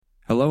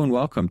Hello and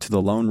welcome to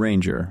The Lone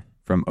Ranger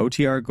from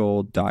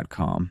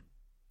OTRGold.com.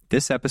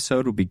 This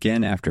episode will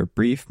begin after a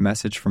brief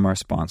message from our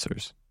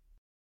sponsors.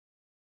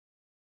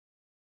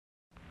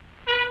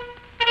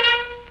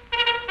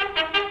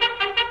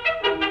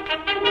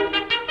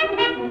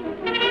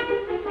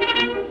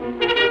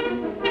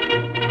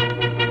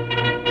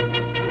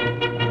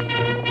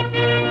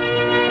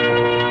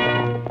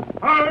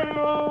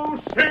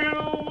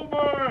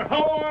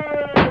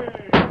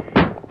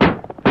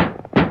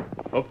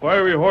 A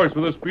fiery horse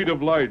with the speed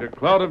of light, a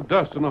cloud of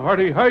dust, and a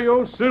hearty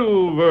hi-yo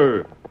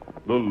silver,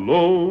 the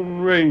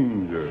Lone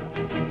Ranger.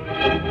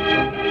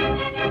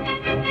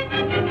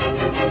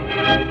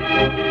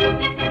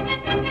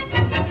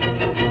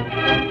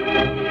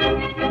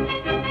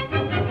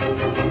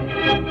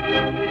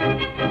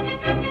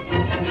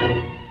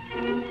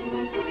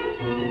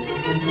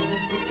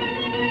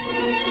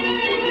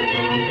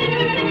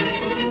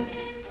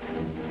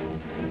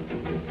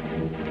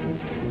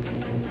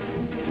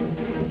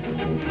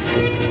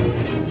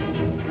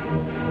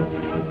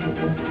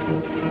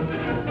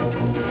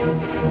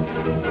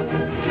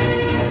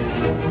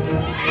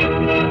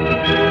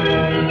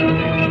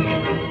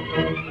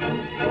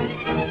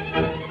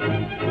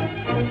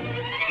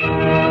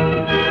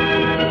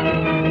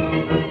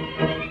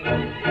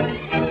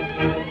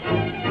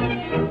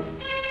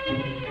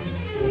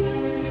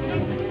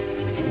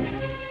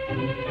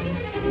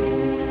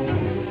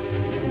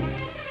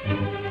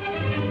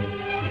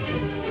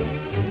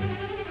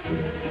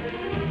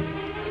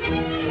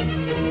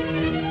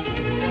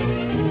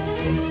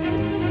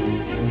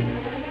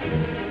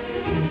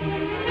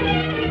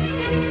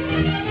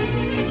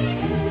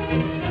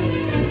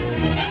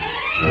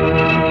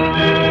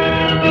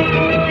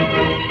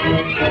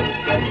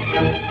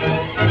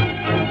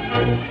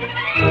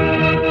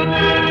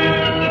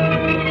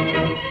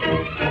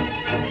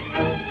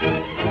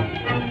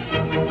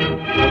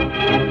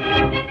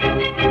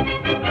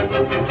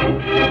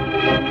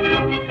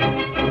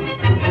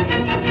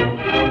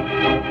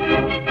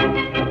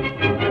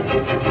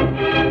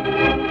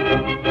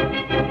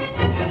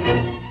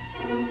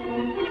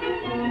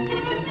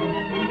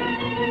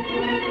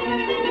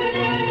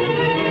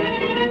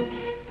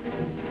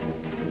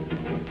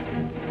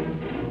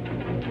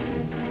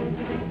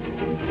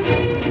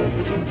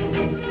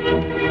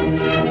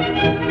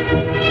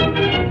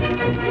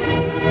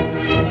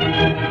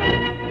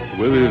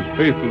 With his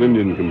faithful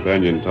Indian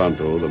companion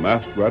Tonto, the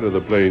masked rider of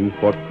the plains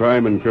fought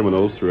crime and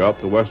criminals throughout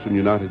the western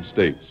United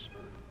States.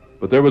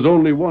 But there was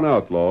only one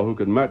outlaw who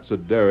could match the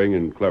daring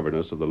and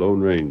cleverness of the Lone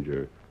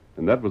Ranger,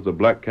 and that was the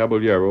black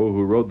Caballero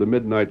who rode the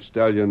midnight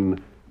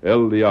stallion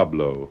El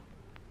Diablo.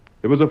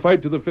 It was a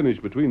fight to the finish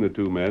between the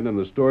two men, and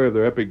the story of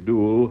their epic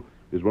duel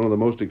is one of the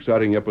most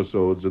exciting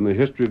episodes in the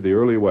history of the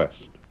early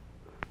West.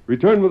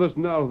 Return with us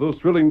now to those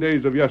thrilling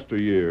days of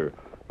yesteryear.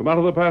 From out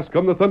of the past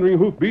come the thundering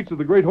hoofbeats of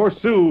the great horse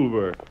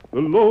Silver. The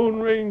Lone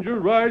Ranger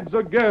rides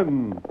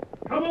again.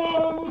 Come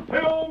on,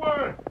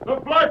 Silver! The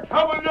Black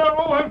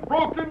Caballero has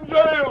broken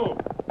jail!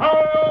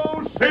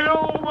 Hail,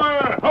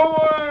 Silver!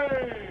 Away!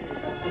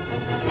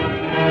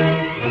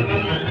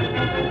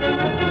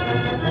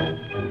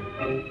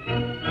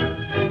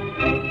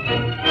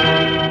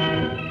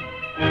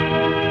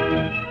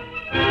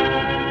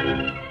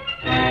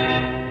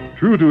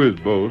 True to his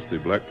boast, the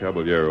Black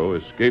Caballero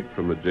escaped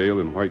from the jail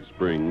in White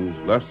Springs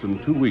less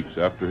than 2 weeks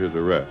after his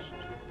arrest.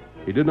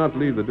 He did not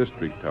leave the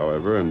district,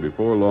 however, and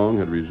before long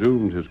had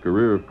resumed his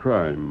career of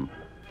crime.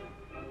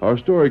 Our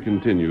story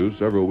continues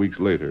several weeks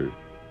later.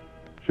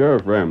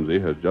 Sheriff Ramsey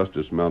has just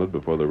dismounted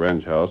before the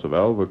ranch house of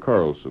Alva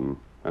Carlson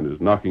and is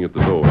knocking at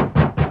the door.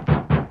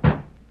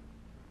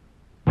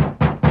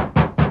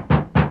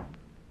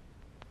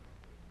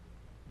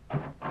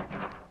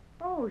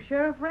 Oh,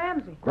 Sheriff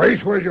Ramsey.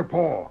 Grace, where's your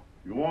paw?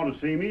 You want to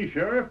see me,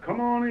 Sheriff?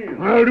 Come on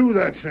in. I'll do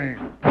that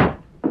same.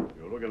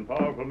 You're looking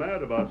powerful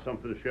mad about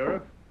something,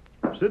 Sheriff.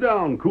 Sit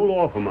down, cool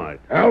off a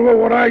mite. Alva,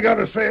 what I got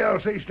to say,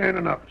 I'll say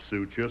standing up.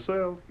 Suit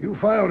yourself. You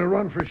filed to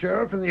run for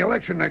sheriff in the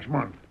election next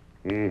month.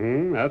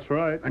 That's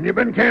right. And you've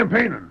been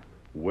campaigning.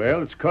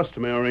 Well, it's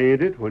customary,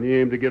 ain't it, when you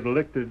aim to get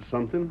elected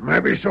something?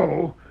 Maybe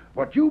so,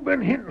 but you've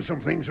been hinting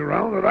some things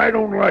around that I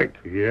don't like.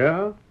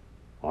 Yeah?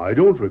 I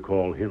don't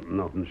recall hinting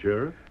nothing,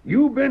 Sheriff.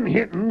 You've been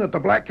hinting that the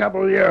Black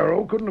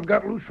Caballero couldn't have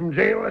got loose from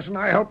jail unless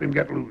I helped him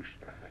get loose.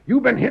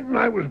 You've been hinting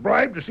I was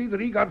bribed to see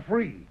that he got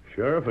free.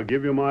 Sheriff, I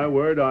give you my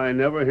word, I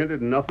never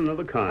hinted nothing of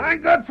the kind. I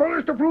got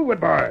fellers to prove it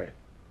by.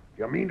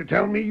 You mean to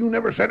tell me you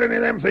never said any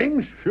of them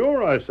things?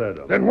 Sure I said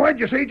them. Then why'd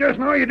you say just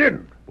now you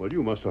didn't? Well,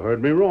 you must have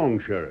heard me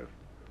wrong, Sheriff.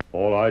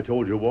 All I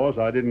told you was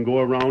I didn't go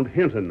around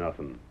hinting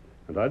nothing.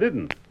 And I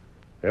didn't.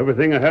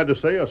 Everything I had to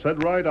say I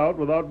said right out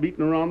without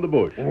beating around the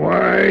bush.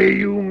 Why,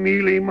 you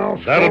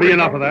mealy-mouthed... That'll be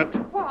enough of that.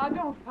 Pa,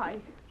 don't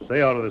fight.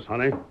 Stay out of this,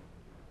 honey.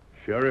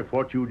 Sheriff,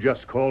 what you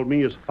just called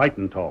me is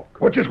fighting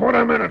talk. Which is what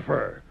I meant it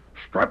for.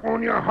 Strap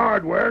on your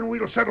hardware and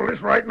we'll settle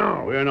this right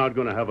now. We're not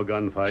going to have a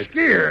gunfight.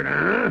 Scared,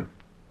 huh?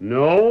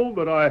 No,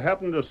 but I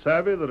happen to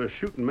savvy that a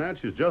shooting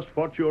match is just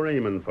what you're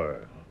aiming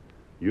for.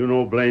 You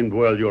know blamed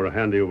well you're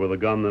handier with a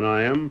gun than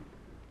I am.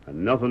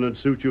 And nothing would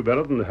suit you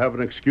better than to have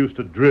an excuse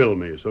to drill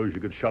me so as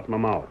you could shut my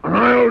mouth. And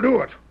I'll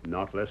do it.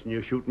 Not less than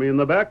you shoot me in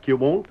the back, you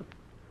won't.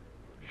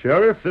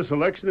 Sheriff, this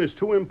election is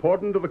too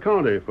important to the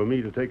county for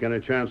me to take any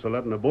chance of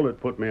letting a bullet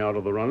put me out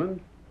of the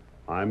running.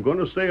 I'm going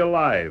to stay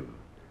alive.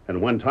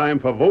 And when time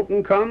for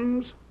voting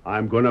comes,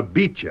 I'm going to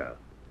beat you.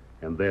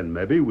 And then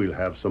maybe we'll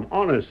have some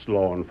honest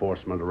law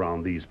enforcement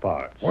around these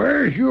parts.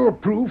 Where's your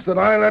proof that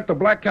I let the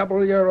Black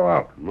Caballero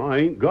out? I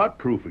ain't got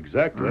proof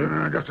exactly.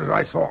 Just as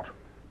I thought.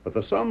 But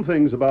there's some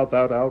things about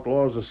that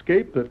outlaw's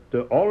escape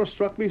that all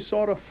struck me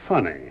sort of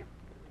funny.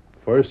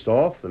 First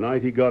off, the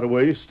night he got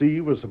away,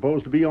 Steve was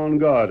supposed to be on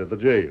guard at the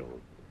jail.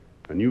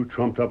 And you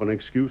trumped up an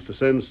excuse to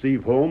send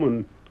Steve home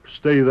and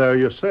stay there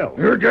yourself.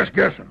 You're just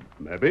guessing.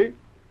 Maybe.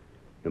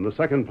 In the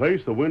second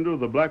place, the window of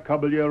the Black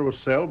Caballero's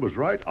cell was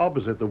right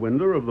opposite the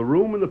window of the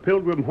room in the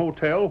Pilgrim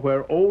Hotel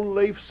where old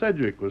Leif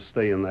Sedgwick was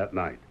staying that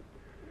night.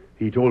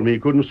 He told me he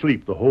couldn't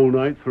sleep the whole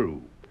night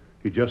through.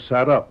 He just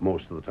sat up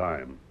most of the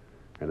time.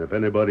 And if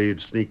anybody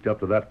had sneaked up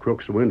to that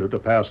crook's window to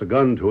pass a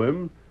gun to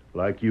him,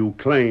 like you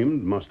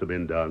claimed must have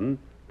been done,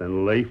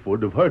 then Leif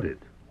would have heard it,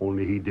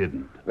 only he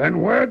didn't.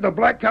 Then where'd the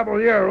Black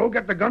Caballero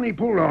get the gun he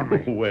pulled on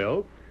me?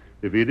 Well,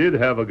 if he did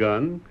have a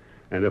gun,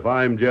 and if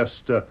I'm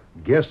just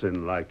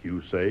guessing like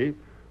you say,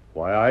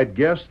 why, I'd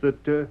guess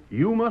that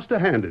you must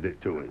have handed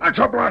it to him. That's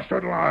a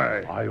blasted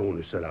lie. I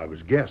only said I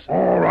was guessing.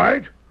 All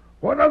right.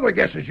 What other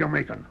guesses you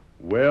making?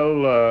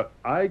 Well,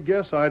 I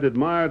guess I'd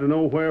admire to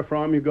know where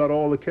from you got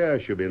all the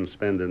cash you've been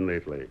spending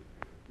lately.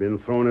 Been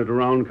throwing it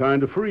around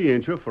kind of free,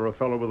 ain't you, for a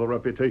fellow with a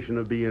reputation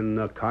of being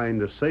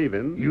kind of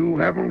saving? You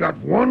haven't got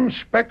one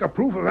speck of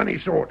proof of any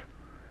sort.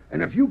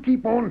 And if you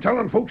keep on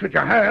telling folks that you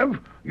have,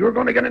 you're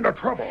going to get into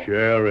trouble.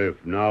 Sheriff,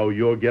 now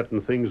you're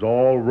getting things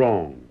all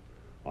wrong.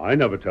 I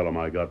never tell 'em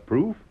I got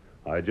proof.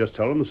 I just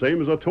tell 'em the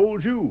same as I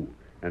told you,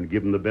 and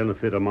give 'em the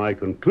benefit of my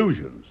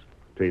conclusions.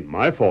 It ain't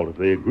my fault if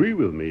they agree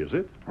with me, is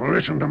it? Well,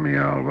 listen to me,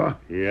 Alva.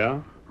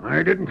 Yeah?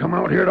 I didn't come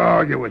out here to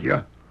argue with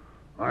you.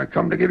 I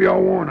come to give you a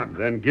warning.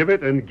 Then give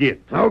it and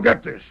get. Now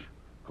get this,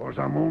 'cause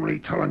I'm only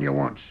telling you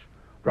once.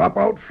 Drop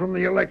out from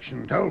the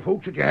election. Tell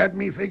folks that you had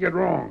me figured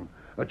wrong.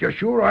 That you're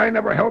sure I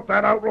never helped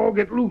that outlaw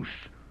get loose.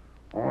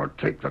 Or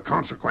take the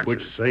consequences.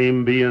 Which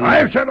same being...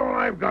 I've said all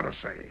I've got to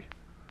say.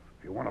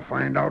 If you want to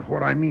find out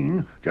what I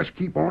mean, just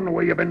keep on the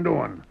way you've been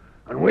doing.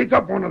 And wake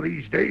up one of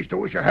these days to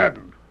wish you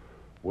hadn't.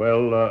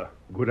 Well,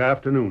 good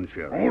afternoon,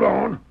 Sheriff. Hold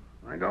on.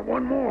 I got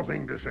one more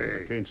thing to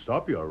say. Can't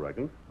stop you, I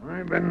reckon.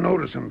 I've been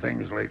noticing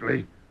things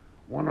lately.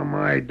 One of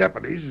my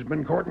deputies has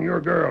been courting your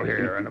girl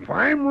here, and if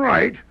I'm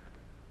right,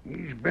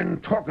 he's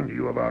been talking to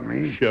you about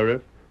me.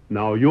 Sheriff,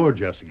 now you're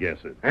just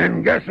guessing.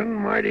 And guessing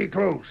mighty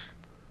close.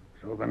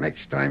 So the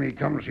next time he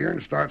comes here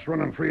and starts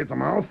running free at the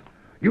mouth,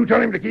 you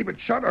tell him to keep it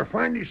shut or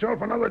find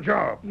himself another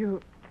job.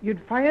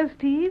 You'd fire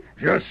Steve?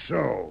 Just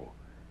so.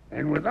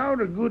 And without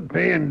a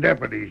good-paying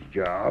deputy's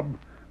job,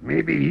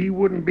 maybe he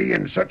wouldn't be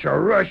in such a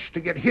rush to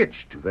get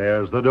hitched.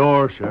 There's the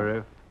door,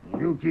 Sheriff.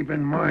 You keep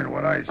in mind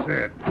what I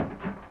said.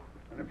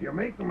 And if you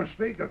make the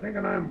mistake of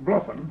thinking I'm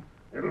bluffing,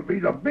 it'll be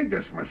the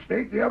biggest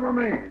mistake you ever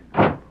made.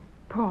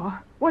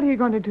 Pa, what are you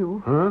going to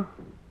do? Huh?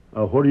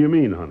 What do you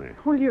mean, honey?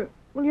 Well,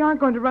 you aren't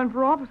going to run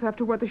for office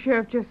after what the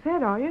sheriff just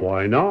said, are you?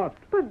 Why not?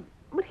 But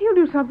he'll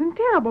do something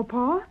terrible,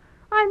 Pa.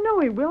 I know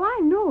he will. I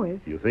know it.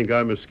 You think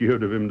I'm as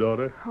scared of him,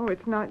 daughter? Oh,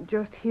 it's not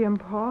just him,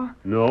 Pa.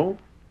 No?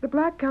 The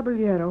Black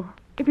Caballero.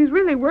 If he's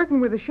really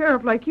working with the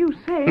sheriff like you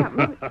say...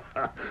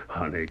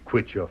 Honey,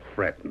 quit your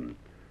fretting.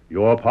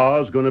 Your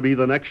pa's going to be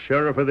the next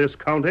sheriff of this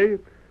county,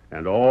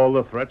 and all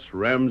the threats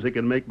Ramsey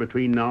can make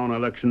between now and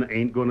election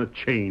ain't going to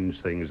change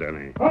things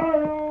any.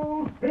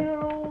 Oh,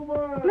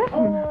 Silver!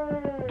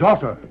 Listen.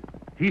 Daughter,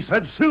 he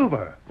said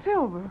Silver.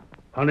 Silver.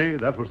 Honey,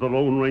 that was the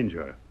Lone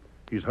Ranger.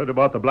 He's heard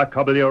about the Black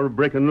Caballero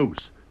breaking loose,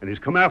 and he's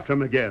come after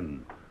him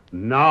again.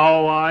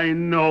 Now I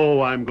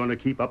know I'm going to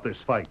keep up this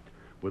fight.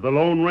 With the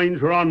Lone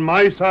Ranger on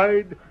my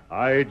side,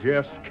 I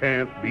just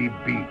can't be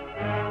beat.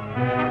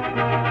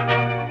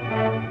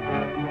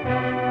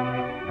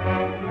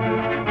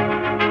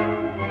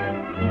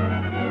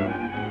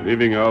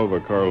 Leaving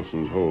Alva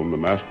Carlson's home, the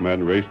masked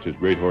man raced his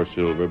great horse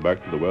Silver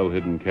back to the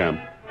well-hidden camp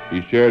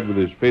he shared with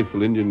his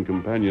faithful Indian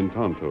companion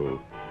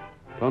Tonto.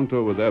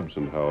 Tonto was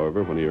absent,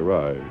 however, when he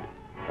arrived,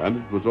 and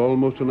it was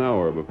almost an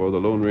hour before the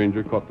Lone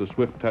Ranger caught the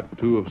swift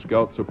tattoo of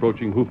Scout's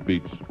approaching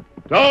hoofbeats.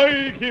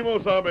 Dai,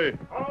 Kimosabe!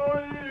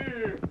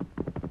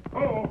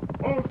 Oh,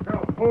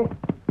 Scout.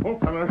 Oh,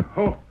 fella.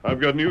 Oh.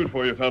 I've got news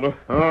for you, Tonto.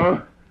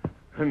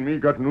 And me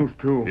got news,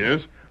 too.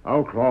 Yes?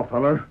 Outlaw,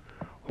 fella.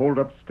 Hold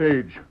up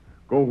stage.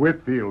 Go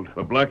Whitfield.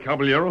 The Black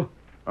Caballero?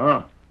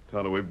 Ah.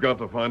 Tonto, we've got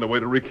to find a way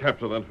to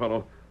recapture that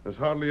fellow. There's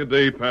hardly a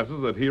day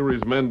passes that he or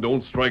his men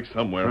don't strike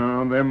somewhere.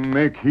 Them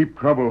make heap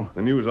trouble.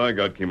 The news I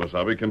got,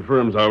 Kimosabe,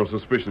 confirms our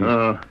suspicions.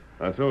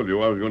 I told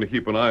you I was going to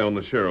keep an eye on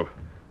the sheriff.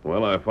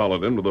 Well, I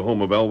followed him to the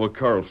home of Alva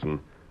Carlson.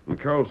 And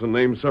Carlson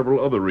named several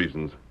other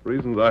reasons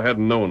I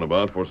hadn't known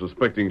about for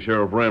suspecting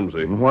Sheriff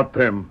Ramsey. What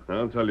them?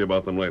 I'll tell you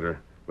about them later.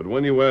 But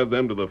when you add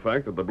them to the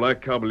fact that the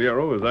Black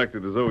Caballero has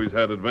acted as though he's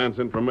had advance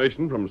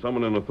information from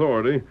someone in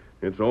authority,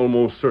 it's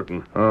almost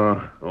certain.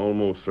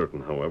 Almost certain,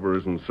 however,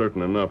 isn't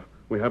certain enough.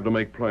 We have to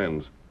make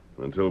plans.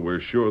 Until we're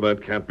sure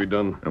that can't be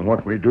done. And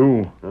what we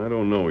do? I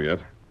don't know yet.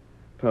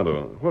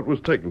 Tonto, what was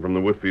taken from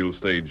the Whitfield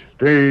stage?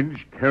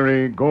 Stage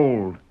carry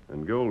gold.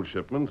 And gold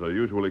shipments are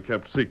usually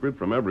kept secret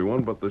from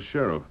everyone but the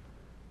sheriff.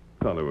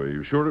 Tonto, are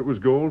you sure it was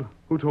gold?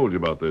 Who told you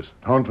about this?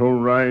 Tonto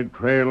ride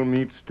trail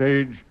meet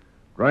stage.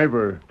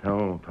 Driver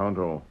tell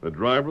Tonto. The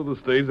driver of the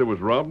stage that was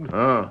robbed?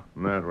 That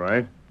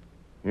right.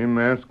 Him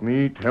ask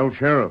me tell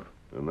sheriff.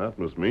 And that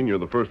must mean you're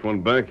the first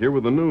one back here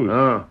with the news.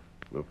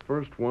 The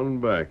first one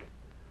back.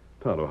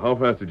 Tonto, how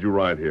fast did you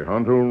ride here?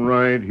 Tonto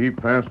ride, he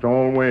passed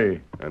all way.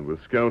 And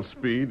with scout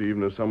speed,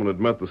 even if someone had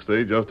met the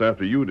stage just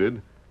after you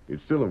did,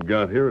 you'd still have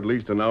got here at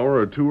least an hour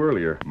or two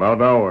earlier. About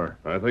hour.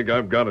 I think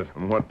I've got it.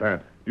 And what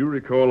that? You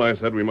recall I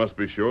said we must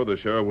be sure the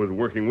sheriff was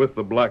working with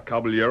the Black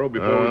Caballero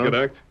before we could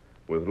act?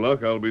 With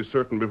luck, I'll be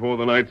certain before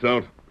the night's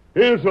out.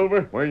 Here,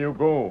 Silver. Where you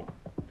go?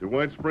 To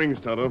White Springs,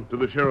 Tonto, to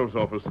the sheriff's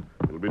office.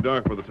 It'll be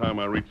dark by the time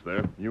I reach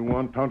there. You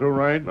want Tonto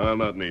ride? I'll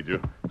not need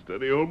you.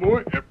 Steady, old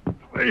boy. Yep.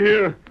 Stay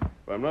here.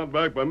 If I'm not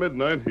back by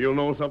midnight, you'll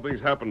know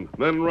something's happened.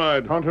 Then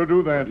ride. Tonto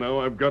do that. Now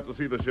I've got to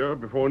see the sheriff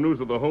before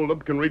news of the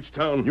holdup can reach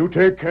town. You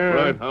take care.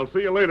 Right. I'll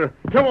see you later.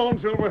 Come on,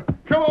 Silver.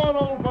 Come on,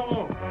 old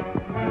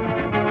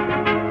fellow.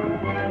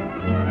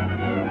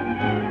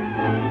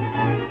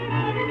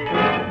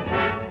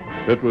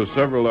 It was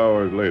several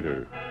hours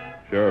later.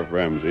 Sheriff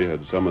Ramsey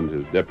had summoned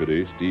his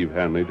deputy, Steve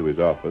Hanley, to his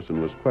office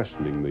and was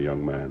questioning the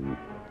young man.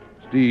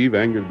 Steve,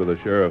 angered by the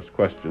sheriff's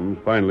questions,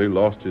 finally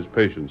lost his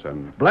patience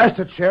and... Blast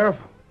it, Sheriff.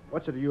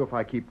 What's it to you if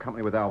I keep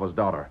company with Alva's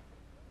daughter?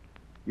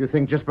 You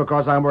think just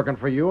because I'm working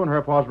for you and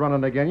her pa's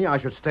running against you, I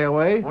should stay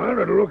away? Well,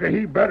 it'll look a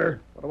heap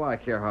better. What do I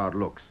care how it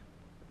looks?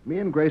 Me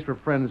and Grace were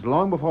friends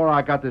long before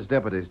I got this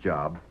deputy's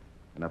job.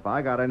 And if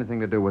I got anything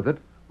to do with it,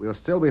 we'll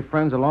still be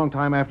friends a long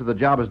time after the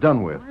job is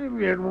done with.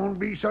 Maybe it won't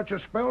be such a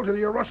spell till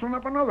you're rustling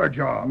up another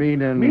job.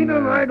 Meaning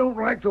I don't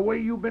like the way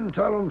you've been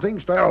telling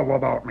things to Alva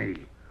about me.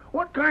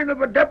 What kind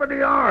of a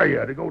deputy are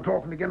you to go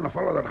talking again the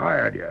fellow that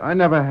hired you? I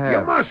never have.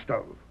 You must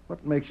have.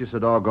 What makes you so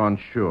doggone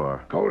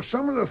sure? Because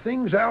some of the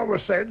things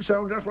Alva said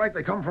sound just like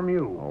they come from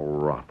you. Oh,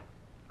 rot.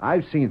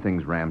 I've seen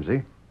things,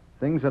 Ramsey.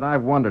 Things that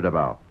I've wondered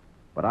about.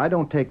 But I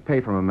don't take pay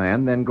from a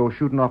man, then go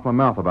shooting off my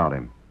mouth about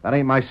him. That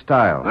ain't my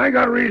style. I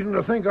got reason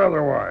to think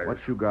otherwise. What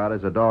you got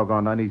is a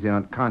doggone uneasy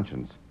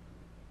conscience.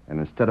 And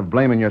instead of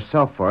blaming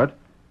yourself for it,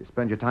 you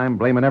spend your time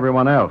blaming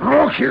everyone else.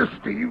 Look here,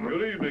 Steve.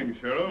 Good evening,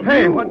 Sheriff.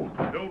 Hey, what?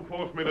 Don't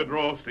force me to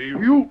draw,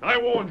 Steve. You... I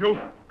warned you.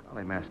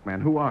 Golly, masked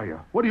man, who are you?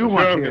 What do you The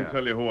want sheriff here? can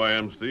tell you who I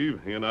am, Steve.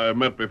 He and I have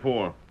met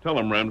before. Tell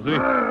him, Ramsey.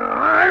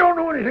 I don't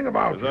know anything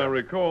about As you. I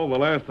recall, the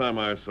last time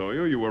I saw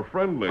you, you were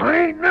friendly.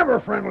 I ain't never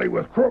friendly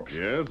with crooks.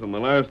 Yes, and the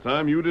last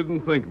time you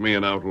didn't think me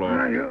an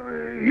outlaw.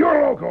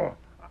 You're local.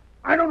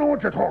 I don't know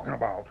what you're talking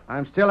about.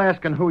 I'm still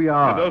asking who you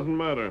are. It doesn't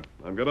matter.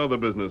 I've got other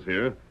business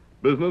here.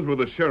 Business with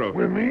the sheriff.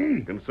 With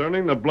me?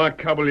 Concerning the Black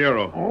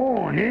Caballero.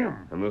 Oh, him.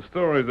 And the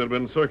stories that have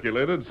been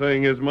circulated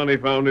saying his money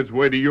found its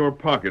way to your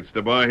pockets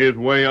to buy his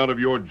way out of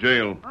your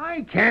jail.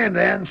 I can't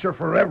answer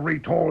for every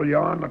tall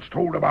yarn that's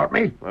told about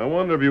me. I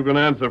wonder if you can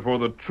answer for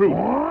the truth.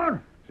 What?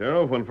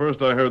 Sheriff, when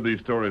first I heard these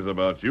stories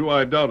about you,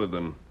 I doubted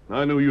them.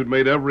 I knew you'd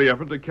made every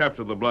effort to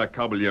capture the Black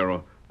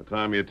Caballero the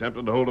time he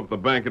attempted to hold up the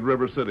bank at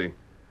River City.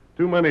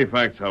 Too many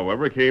facts,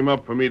 however, came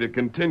up for me to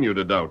continue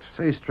to doubt.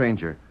 Say,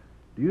 stranger,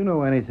 do you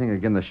know anything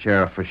against the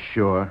sheriff for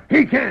sure?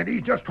 He can't.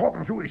 He's just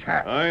talking through his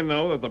hat. I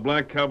know that the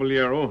Black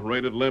Caballero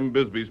raided Lem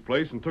Bisbee's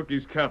place and took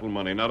his cattle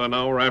money not an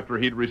hour after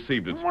he'd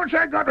received it. What's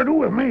that got to do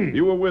with me?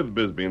 You were with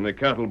Bisbee and the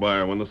cattle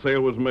buyer when the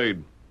sale was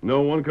made.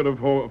 No one could have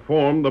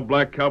formed the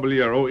Black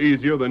Caballero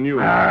easier than you.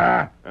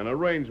 And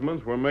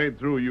arrangements were made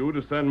through you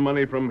to send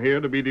money from here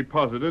to be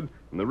deposited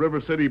in the River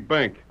City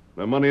Bank.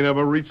 The money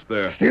never reached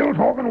there. Still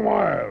talking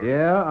wild.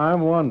 Yeah,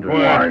 I'm wondering.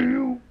 Why,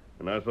 you...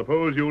 And I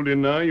suppose you'll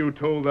deny you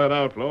told that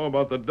outlaw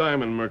about the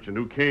diamond merchant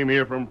who came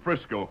here from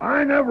Frisco.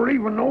 I never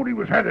even knowed he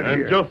was headed And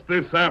here. just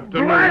this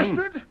afternoon...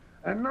 Blasted!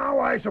 And now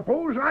I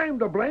suppose I'm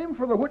to blame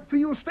for the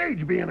Whitfield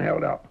stage being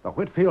held up. The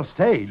Whitfield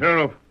stage?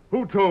 Sheriff,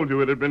 who told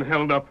you it had been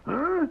held up?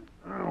 Huh?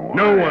 Oh,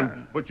 No why?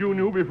 one. But you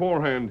knew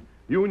beforehand.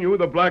 You knew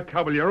the Black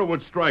Caballero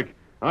would strike.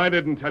 I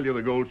didn't tell you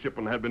the gold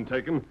shipment had been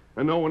taken,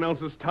 and no one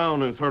else's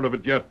town has heard of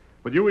it yet.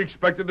 But you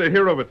expected to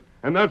hear of it,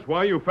 and that's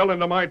why you fell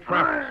into my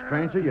trap.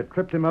 Stranger, you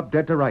tripped him up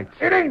dead to rights.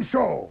 It ain't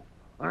so.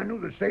 I knew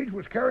the stage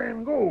was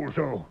carrying gold,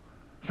 so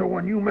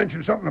when you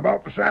mentioned something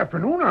about this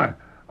afternoon,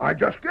 I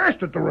just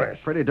guessed at the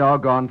rest. Pretty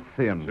doggone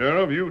thin.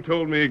 Sheriff, you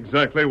told me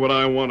exactly what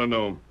I want to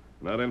know.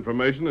 That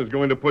information is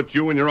going to put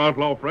you and your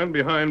outlaw friend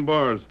behind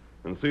bars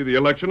and see the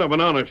election of an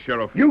honest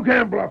sheriff. You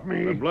can't bluff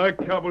me. The Black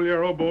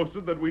Caballero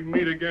boasted that we'd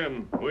meet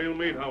again. We'll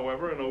meet,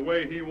 however, in a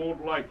way he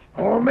won't like.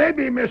 Or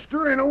maybe,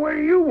 mister, in a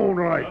way you won't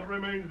like. That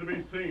remains to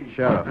be seen.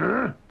 Sheriff,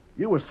 Huh?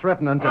 you was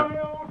threatening to...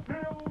 Hi-yo,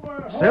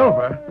 Silver!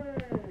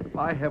 Silver?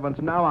 By heavens,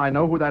 now I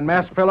know who that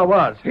masked fellow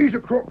was. He's a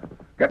crook.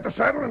 Get the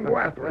saddle and go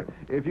after him.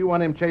 If you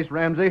want him chased,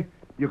 Ramsey,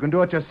 You can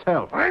do it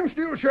yourself. I'm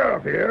still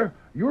sheriff here.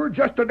 You're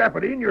just a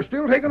deputy, and you're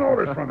still taking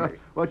orders from me.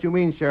 What you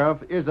mean, Sheriff,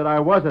 is that I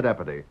was a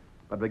deputy.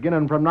 But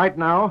beginning from right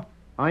now,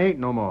 I ain't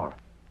no more.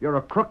 You're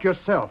a crook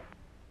yourself.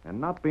 And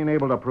not being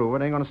able to prove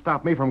it ain't going to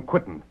stop me from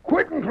quitting.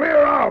 Quit and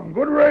clear out, and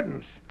good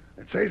riddance.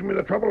 It saves me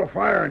the trouble of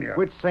firing you.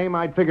 Which same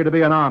I'd figure to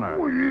be an honor.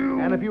 Oh,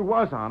 you... And if you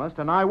was honest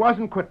and I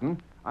wasn't quitting,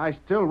 I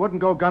still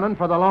wouldn't go gunning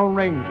for the Lone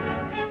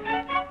Ranger.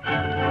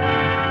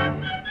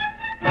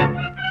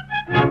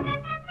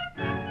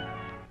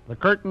 The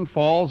curtain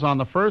falls on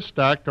the first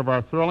act of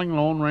our thrilling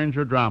Lone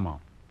Ranger drama.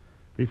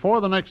 Before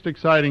the next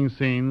exciting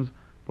scenes,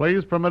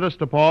 please permit us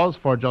to pause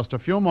for just a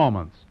few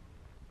moments.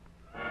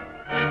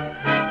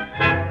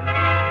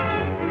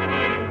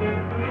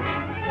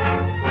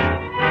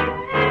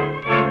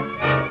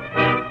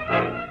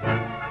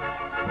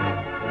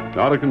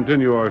 Now to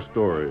continue our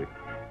story.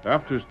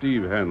 After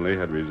Steve Hanley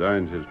had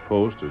resigned his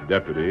post as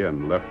deputy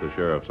and left the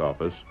sheriff's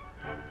office,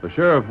 the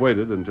sheriff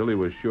waited until he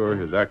was sure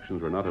his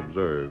actions were not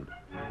observed,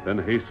 then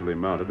hastily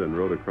mounted and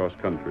rode across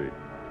country.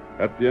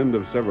 At the end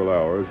of several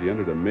hours, he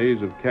entered a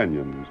maze of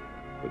canyons,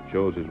 but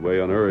chose his way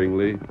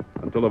unerringly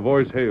until a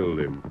voice hailed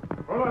him.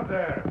 Hold up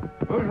there.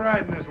 Who's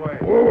riding this way?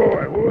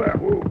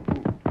 Whoa.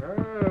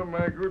 Ah,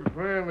 my good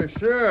friend, the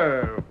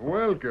sheriff.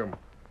 Welcome.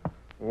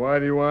 Why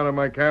do you want in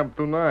my camp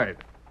tonight?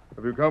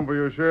 Have you come for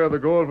your share of the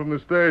gold from the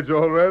stage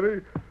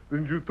already?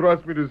 Didn't you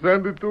trust me to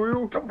send it to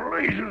you? To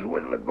blazes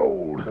with the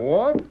gold.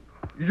 What?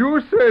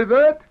 You say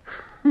that?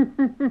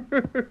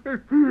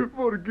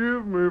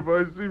 Forgive me if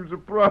I seem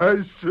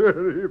surprised,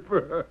 Sheriff.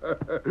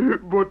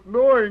 But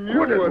knowing you...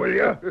 Quit it, will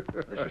you?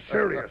 This is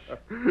serious.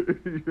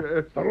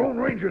 Yes. The Lone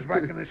Ranger's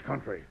back in this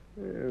country.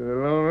 Yeah,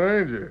 the Lone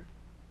Ranger.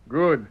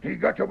 Good. He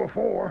got you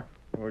before.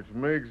 Which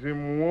makes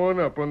him one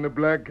up on the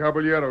Black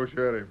Caballero,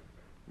 Sheriff.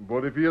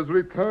 But if he has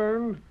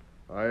returned,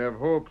 I have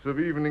hopes of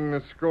evening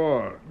the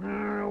score.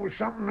 There was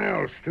something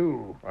else,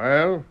 too.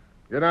 Well,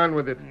 get on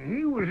with it.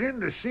 He was in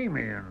to see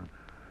me, and...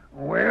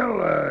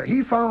 Well,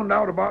 he found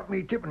out about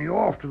me tipping you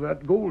off to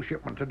that gold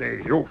shipment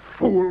today. You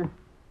fool!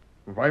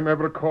 If I'm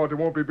ever caught, it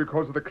won't be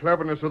because of the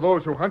cleverness of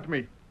those who hunt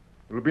me.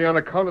 It'll be on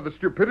account of the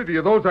stupidity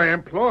of those I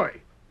employ.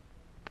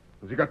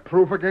 Has he got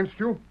proof against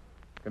you?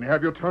 Can he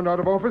have you turned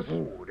out of office?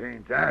 Oh, it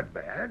ain't that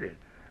bad. It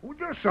was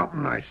just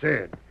something I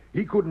said.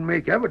 He couldn't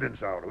make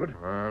evidence out of it.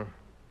 Well,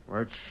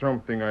 that's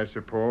something, I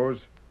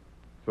suppose.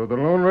 So the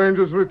Lone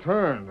Ranger's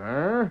returned,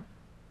 huh?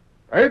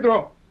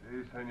 Pedro! Si,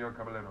 Senor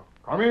Caballero.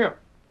 Come here.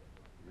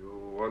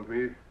 You want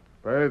me?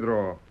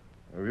 Pedro,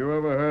 have you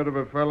ever heard of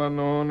a fella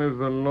known as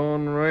the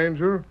Lone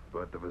Ranger?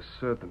 But of a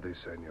certainty,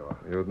 Senor.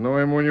 You'd know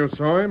him when you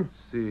saw him?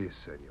 Si,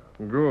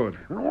 Senor. Good.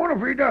 And what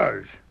if he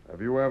does?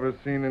 Have you ever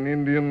seen an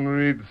Indian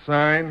read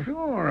sign?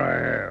 Sure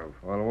I have.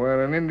 Well,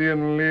 where an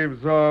Indian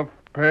leaves off,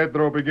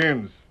 Pedro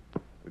begins.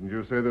 Didn't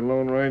you say the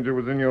Lone Ranger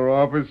was in your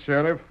office,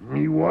 Sheriff?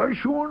 He was,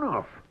 sure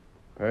enough.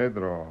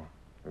 Pedro,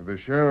 if the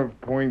sheriff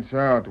points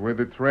out where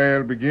the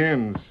trail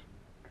begins,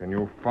 can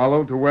you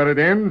follow to where it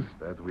ends?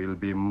 That will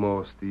be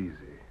most easy.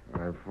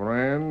 My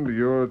friend,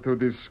 you're to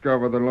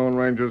discover the Lone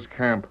Ranger's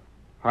camp.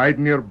 Hide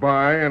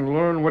nearby and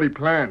learn what he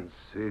plans.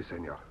 Si,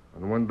 Senor.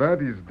 And when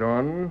that is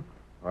done,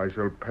 I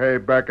shall pay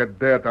back a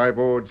debt I've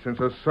owed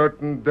since a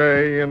certain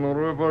day in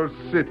River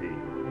City.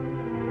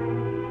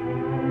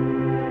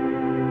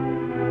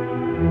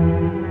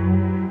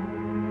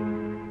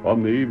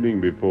 On the evening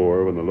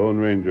before, when the Lone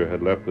Ranger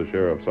had left the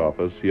sheriff's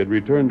office, he had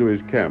returned to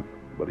his camp,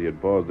 but he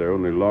had paused there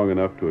only long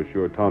enough to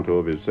assure Tonto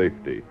of his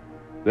safety.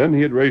 Then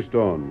he had raced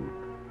on.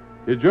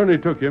 His journey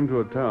took him to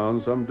a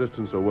town some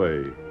distance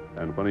away,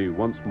 and when he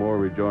once more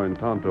rejoined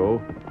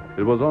Tonto,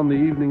 it was on the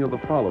evening of the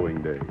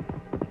following day.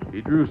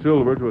 He drew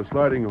Silver to a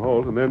sliding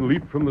halt and then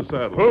leaped from the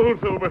saddle. Oh,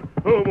 Silver.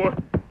 Oh, boy.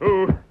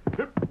 Oh.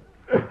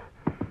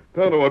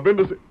 Tonto, I've been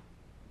to see...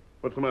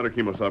 What's the matter,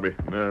 Kimosabe?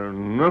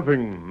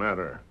 Nothing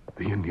matter.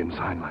 The Indian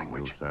Sign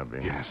Language.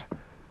 Sabe. Yes.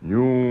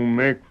 You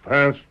make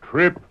fast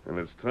trip. And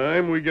it's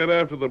time we get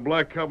after the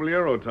Black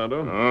Caballero,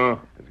 Tonto.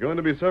 It's going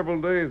to be several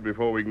days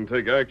before we can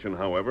take action,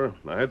 however.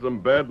 I had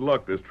some bad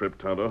luck this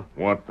trip, Tonto.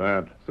 What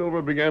that?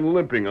 Silver began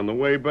limping on the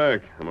way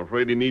back. I'm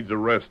afraid he needs a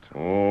rest.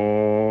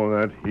 Oh,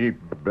 that heap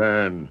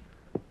bad.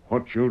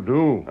 What you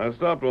do? I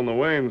stopped on the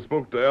way and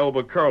spoke to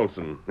Alba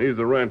Carlson. He's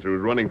the rancher who's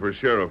running for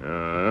sheriff.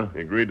 He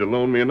agreed to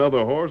loan me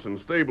another horse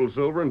and stable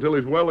Silver until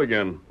he's well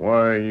again.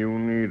 Why, you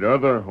need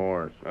other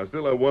horse. I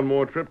still have one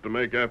more trip to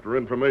make after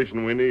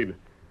information we need.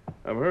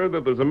 I've heard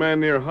that there's a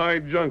man near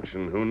Hyde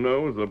Junction who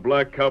knows the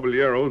Black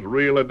Caballero's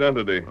real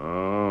identity.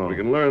 Oh. If we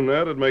can learn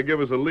that, it may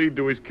give us a lead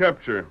to his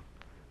capture.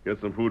 Get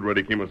some food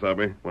ready,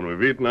 Kimosabe. When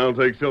we've eaten, I'll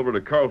take Silver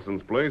to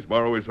Carlson's place,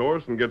 borrow his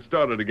horse, and get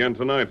started again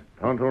tonight.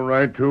 Tonto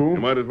ride too?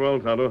 You might as well,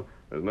 Tonto.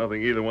 There's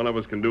nothing either one of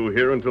us can do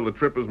here until the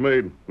trip is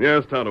made.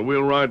 Yes, Tonto,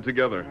 we'll ride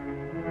together.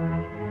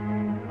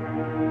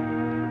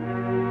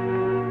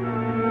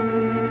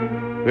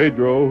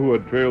 Pedro, who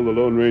had trailed the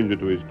Lone Ranger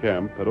to his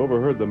camp, had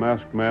overheard the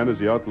masked man as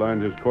he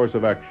outlined his course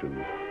of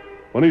action.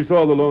 When he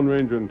saw the Lone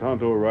Ranger and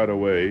Tonto ride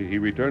away, he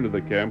returned to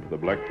the camp of the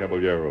Black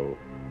Caballero.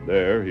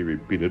 There, he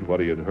repeated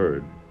what he had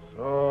heard.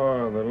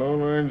 So, the Lone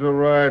Ranger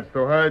rides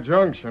to High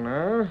Junction,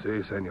 huh?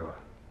 Si, senor.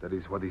 That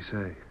is what he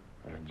say.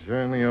 A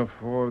journey of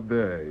 4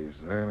 days,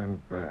 there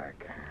and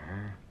back.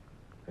 Huh?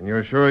 And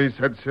you're sure he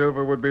said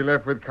Silver would be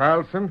left with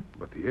Carlson?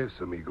 But yes,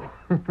 amigo.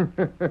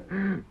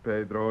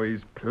 Pedro,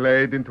 he's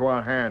played into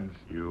our hands.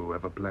 You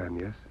have a plan,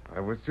 yes? I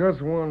was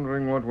just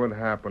wondering what would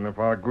happen if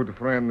our good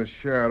friend the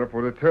sheriff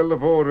were to tell the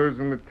voters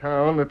in the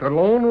town that the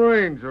Lone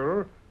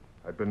Ranger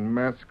had been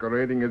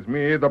masquerading as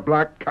me, the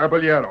Black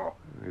Caballero.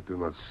 I do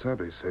not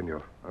sabe,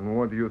 senor. And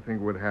what do you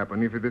think would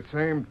happen if at the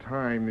same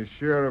time the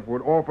sheriff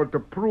would offer to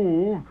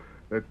prove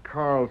that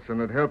Carlson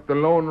had helped the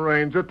Lone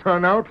Ranger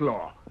turn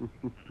outlaw?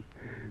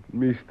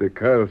 Mr.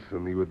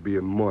 Carlson, he would be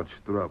in much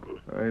trouble.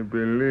 I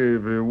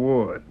believe he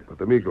would. But,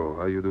 amigo,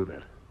 how you do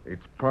that?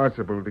 It's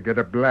possible to get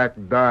a black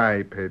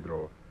dye,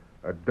 Pedro.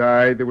 A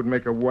dye that would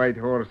make a white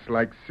horse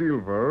like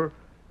Silver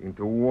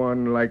into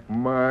one like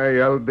my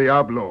El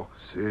Diablo.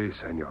 Si,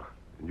 senor.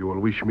 And you will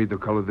wish me to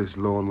color this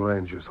Lone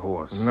Ranger's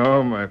horse?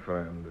 No, my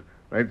friend.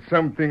 That's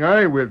something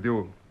I will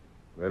do.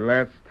 The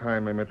last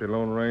time I met the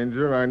Lone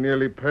Ranger, I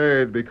nearly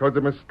paid because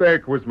a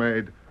mistake was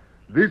made.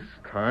 This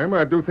time,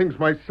 I do things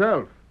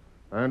myself.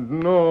 And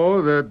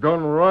know they're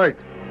done right.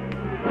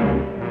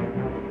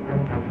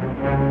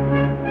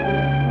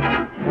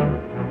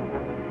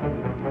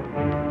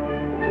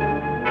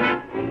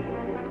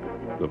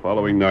 The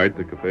following night,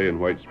 the cafe in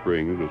White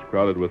Springs was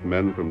crowded with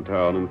men from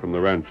town and from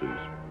the ranches.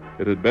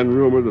 It had been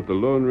rumored that the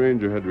Lone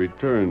Ranger had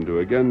returned to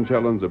again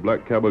challenge the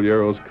Black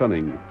Caballero's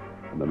cunning,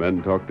 and the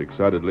men talked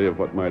excitedly of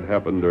what might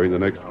happen during the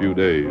next few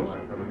days.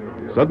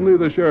 Suddenly,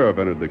 the sheriff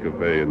entered the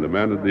cafe and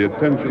demanded the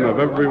attention of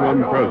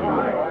everyone present.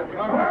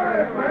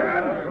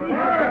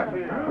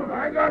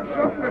 I got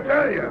something to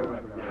tell you.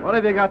 What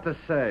have you got to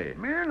say?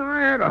 Man,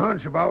 I had a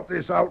hunch about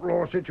this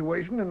outlaw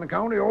situation in the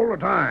county all the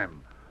time.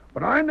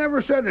 But I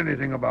never said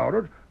anything about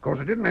it, because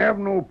I didn't have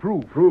no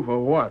proof. Proof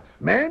of what?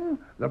 Men,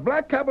 the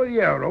Black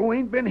Caballero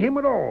ain't been him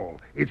at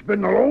all. It's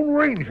been the Lone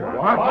Ranger.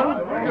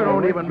 What? You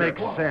don't even make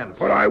sense.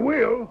 But I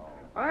will.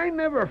 I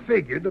never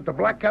figured that the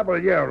Black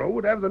Caballero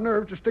would have the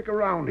nerve to stick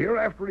around here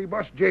after he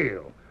bust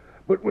jail.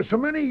 But with so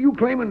many of you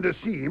claiming to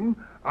see him,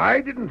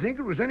 I didn't think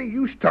it was any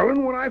use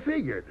telling what I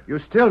figured. You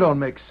still don't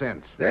make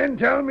sense. Then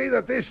tell me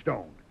that this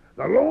don't.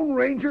 The Lone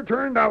Ranger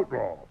turned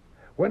outlaw.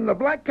 When the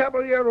Black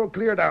Caballero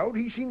cleared out,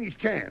 he seen his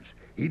chance.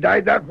 He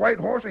dyed that white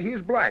horse of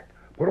his black,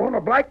 put on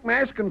a black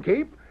mask and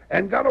cape,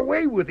 and got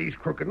away with his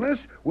crookedness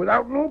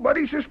without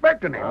nobody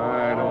suspecting him.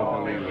 I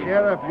don't believe it.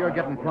 Sheriff, you're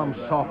getting plumb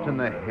soft in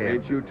the head.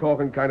 Ain't you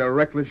talking kind of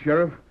reckless,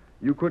 Sheriff?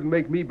 You couldn't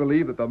make me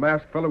believe that the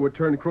masked fellow would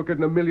turn crooked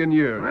in a million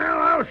years. Well,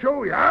 I'll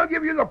show you. I'll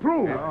give you the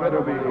proof. It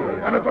better be.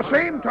 And at the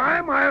same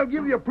time, I'll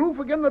give you proof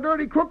against the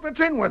dirty crook that's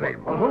in with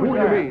him. Who do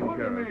you mean,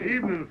 Sheriff?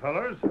 Evening,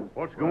 fellas.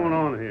 What's going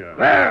on here?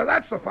 There,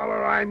 that's the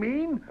feller I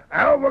mean.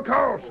 Alva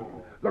Carlson.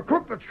 The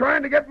crook that's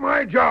trying to get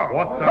my job.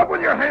 What the... Up with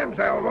your hands,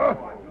 Alva.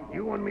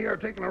 You and me are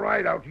taking a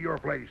ride out to your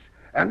place.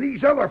 And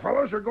these other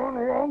fellas are going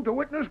along to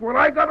witness what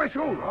I gotta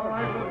show you. All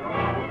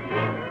right.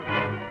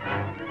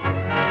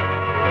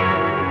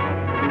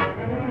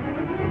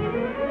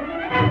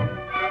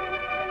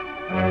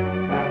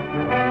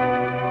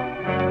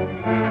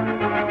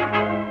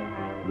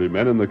 The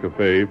men in the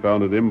cafe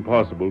found it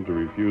impossible to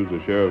refuse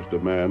the sheriff's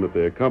demand that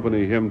they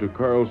accompany him to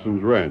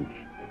Carlson's ranch.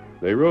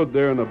 They rode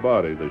there in a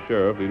body, the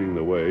sheriff leading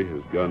the way,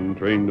 his gun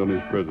trained on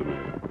his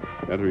prisoner.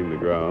 Entering the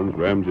grounds,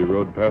 Ramsey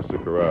rode past the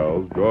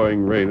corrals,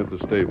 drawing rein at the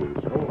stables.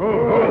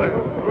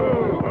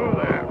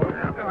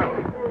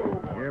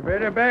 You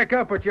better back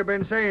up what you've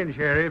been saying,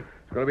 Sheriff.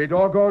 It's going to be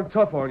doggone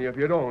tough on you if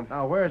you don't.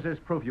 Now, where's this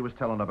proof you was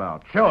telling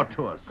about? Show it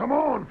to us. Come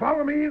on,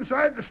 follow me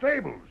inside the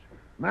stables.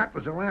 Matt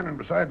was a lantern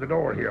beside the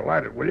door here.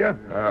 Light it, will you?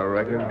 I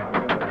reckon.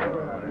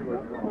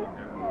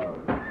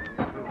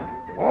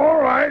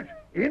 All right.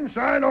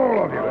 Inside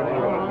all of you.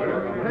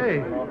 Hey,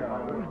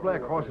 whose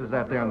black horse is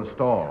that there in the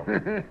stall?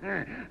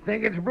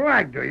 Think it's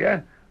black, do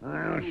you?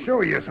 I'll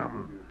show you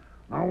something.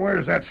 Now,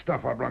 where's that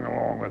stuff I brung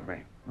along with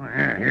me?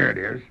 Here it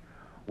is.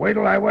 Wait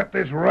till I wet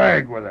this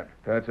rag with it.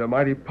 That's a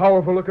mighty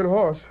powerful-looking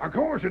horse. Of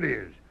course it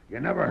is. You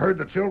never heard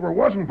that Silver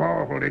wasn't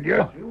powerful, did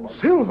you?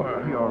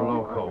 Silver? You're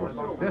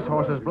loco. This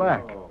horse is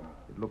black.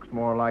 It looks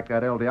more like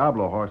that El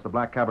Diablo horse the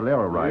Black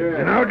Caballero rides.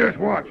 Yeah. Now, just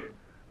watch.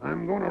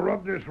 I'm going to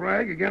rub this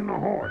rag against the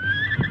horse.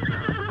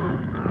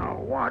 Now,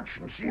 watch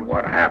and see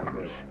what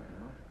happens.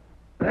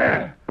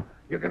 There.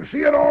 You can see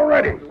it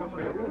already.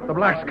 The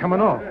black's coming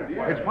off.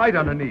 It's white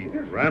underneath.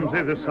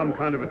 Ramsey, this is some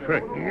kind of a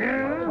trick.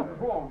 Yeah?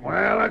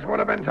 Well, that's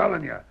what I've been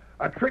telling you.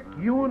 A trick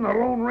you and the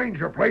Lone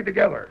Ranger played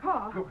together.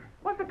 Pa,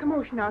 what's the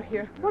commotion out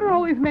here? What are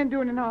all these men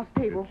doing in our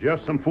stable?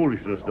 Just some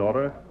foolishness,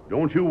 daughter.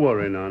 Don't you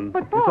worry none.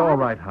 But, Pa... It's all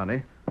right,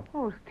 honey.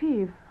 Oh,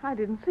 Steve, I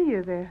didn't see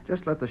you there.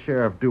 Just let the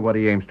sheriff do what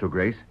he aims to,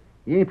 Grace.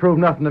 He ain't proved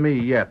nothing to me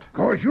yet. Of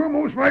course, you're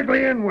most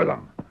likely in with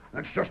them.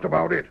 That's just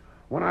about it.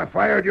 When I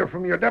fired you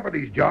from your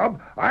deputy's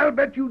job, I'll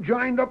bet you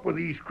joined up with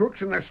these crooks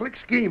in their slick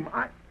scheme.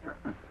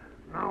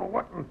 Now,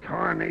 what in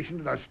tarnation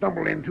did I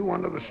stumble into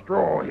under the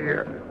straw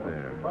here?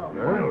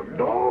 Well,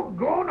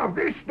 doggone if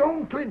this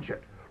don't clinch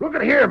it. Look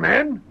at here,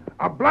 man.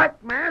 A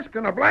black mask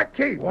and a black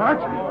cape. What?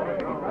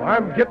 Well,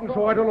 I'm getting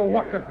so I don't know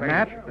what to think.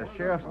 Nat, the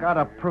sheriff's got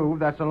to prove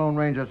that's the Lone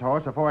Ranger's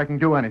horse before I can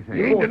do anything.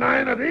 You ain't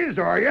denying it is,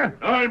 are you?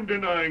 I'm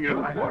denying it.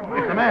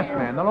 It's the masked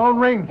man, the Lone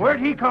Ranger. Where'd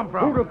he come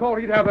from? Who'd have thought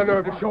he'd have the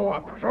nerve to show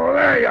up? So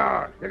there you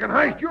are. You can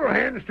heist your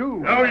hands,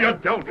 too. No, you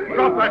don't.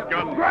 Drop that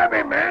gun. Grab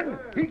him, men.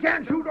 He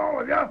can't shoot all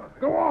of you.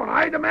 Go on.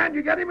 I demand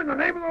you get him in the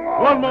name of the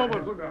law. One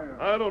moment.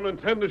 I don't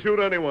intend to shoot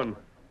anyone.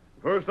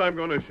 First, I'm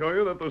going to show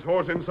you that this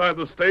horse inside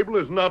the stable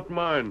is not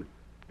mine.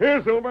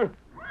 Here, Silver.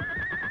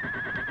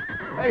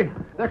 Hey,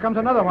 there comes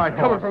another white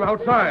Coming horse. from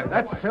outside.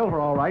 That's Silver,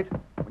 all right.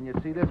 When you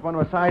see this one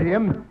beside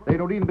him, they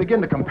don't even begin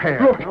to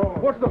compare.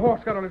 Look, what's the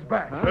horse got on his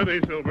back?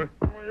 Steady, Silver.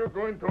 Are you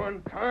going to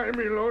untie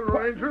me, Lone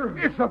Ranger?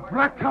 It's a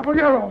black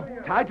Caballero.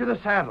 Tied to the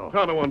saddle.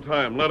 Tonto one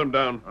time. Let him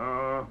down.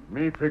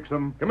 Me fix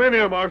him. Come in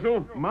here,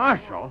 Marshal.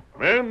 Marshal?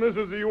 Man, this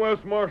is the U.S.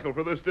 Marshal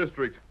for this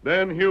district,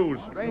 Dan Hughes.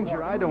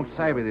 Ranger, I don't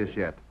savvy this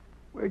yet.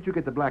 Where'd you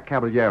get the black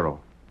Caballero?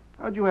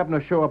 How'd you happen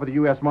to show up at the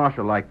U.S.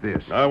 Marshal like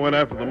this? I went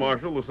after the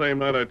Marshal the same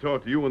night I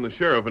talked to you and the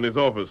sheriff in his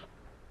office.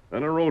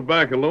 Then I rode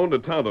back alone to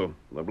Tonto.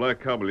 The black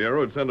Caballero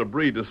had sent a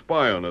breed to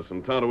spy on us,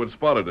 and Tonto had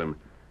spotted him.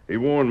 He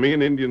warned me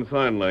in Indian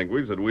Sign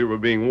Language that we were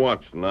being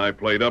watched, and I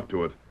played up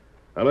to it.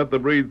 I let the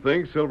breed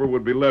think Silver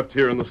would be left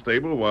here in the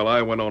stable while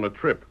I went on a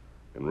trip.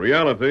 In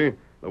reality,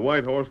 the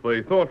white horse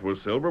they thought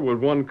was Silver was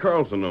one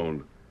Carlson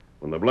owned.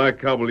 When the black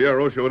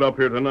Caballero showed up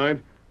here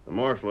tonight, the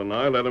marshal and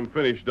I let him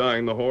finish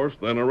dyeing the horse,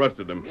 then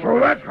arrested him. So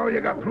that's how you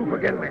got proof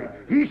against me.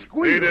 He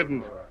squealed. He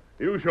didn't.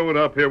 You showed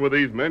up here with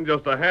these men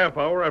just a half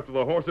hour after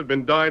the horse had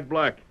been dyed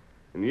black.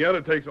 And yet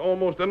it takes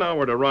almost an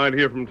hour to ride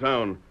here from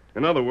town.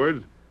 In other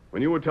words,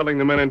 when you were telling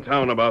the men in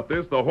town about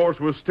this, the horse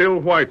was still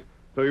white.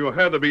 So you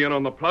had to be in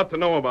on the plot to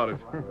know about it.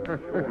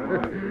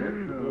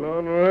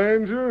 Lone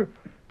Ranger,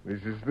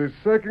 this is the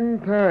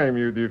second time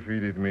you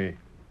defeated me.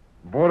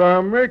 But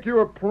I'll make you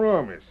a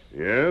promise.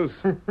 Yes?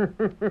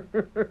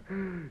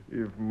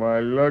 If my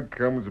luck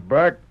comes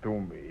back to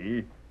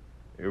me,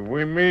 if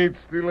we meet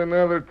still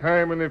another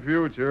time in the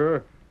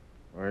future,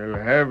 I'll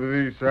have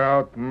this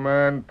out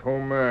man to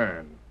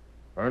man.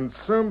 And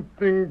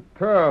something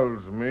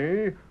tells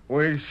me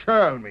we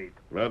shall meet.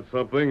 That's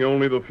something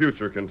only the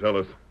future can tell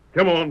us.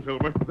 Come on,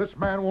 Silver. This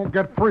man won't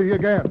get free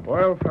again.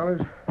 Well,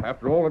 fellas,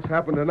 after all that's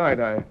happened tonight,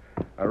 I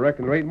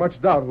reckon there ain't much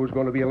doubt who's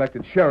going to be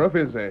elected sheriff,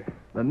 is there?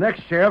 The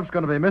next sheriff's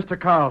going to be Mr.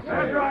 Carlson.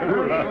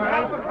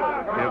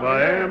 If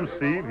I am,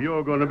 Steve,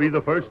 you're going to be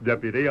the first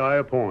deputy I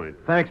appoint.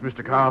 Thanks,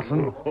 Mr.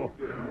 Carlson.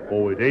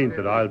 Oh, it ain't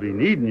that I'll be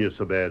needing you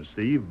so bad,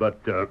 Steve,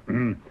 but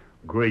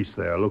Grace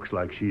there looks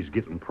like she's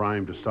getting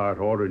primed to start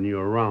ordering you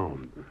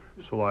around.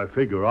 So I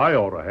figure I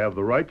ought to have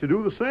the right to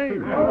do the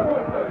same.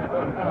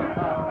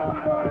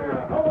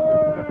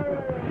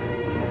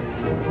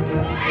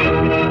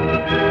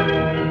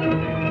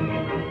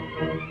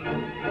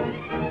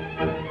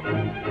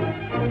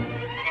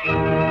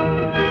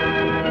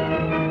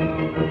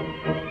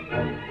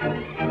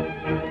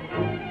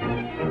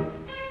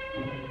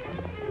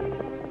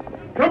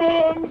 Come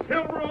on,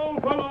 Silver,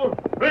 old fellow.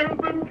 There's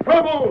been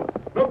trouble.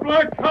 The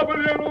Black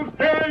Caballero's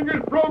gang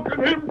has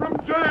broken him from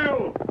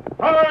jail.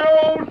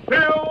 Hi-yo,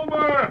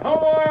 Silver!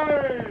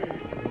 Hawaii!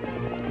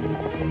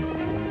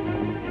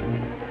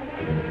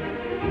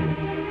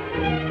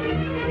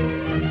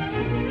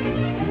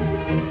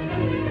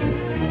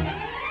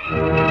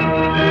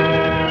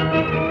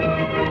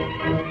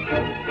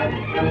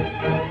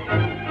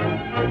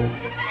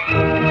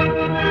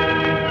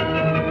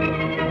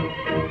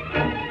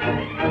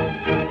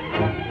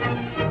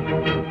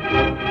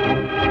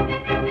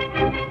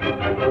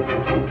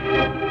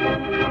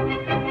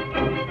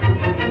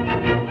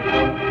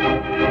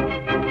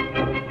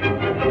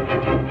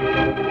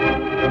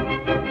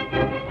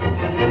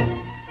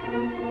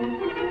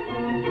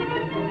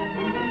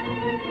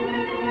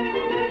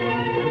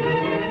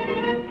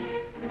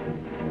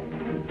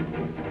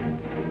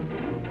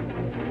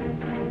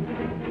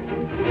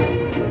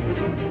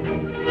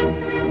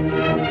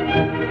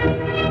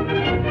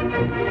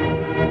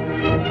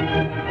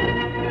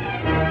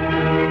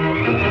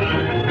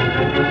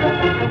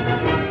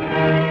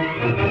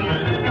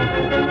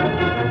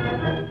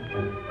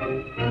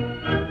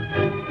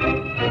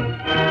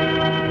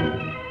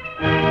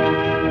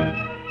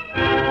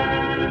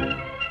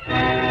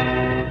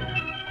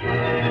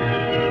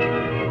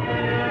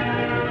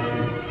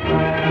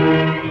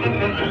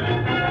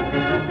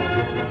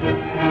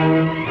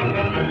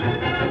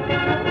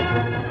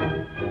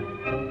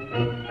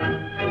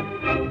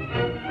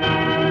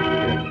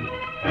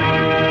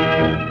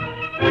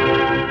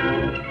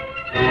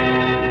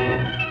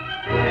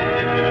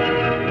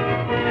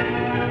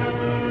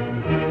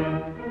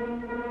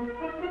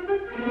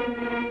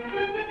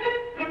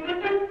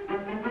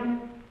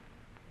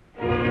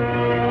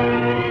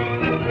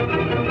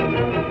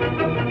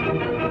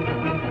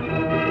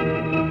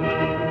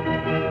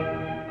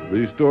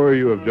 The story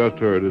you have just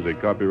heard is a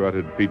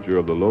copyrighted feature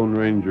of the Lone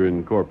Ranger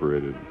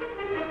Incorporated.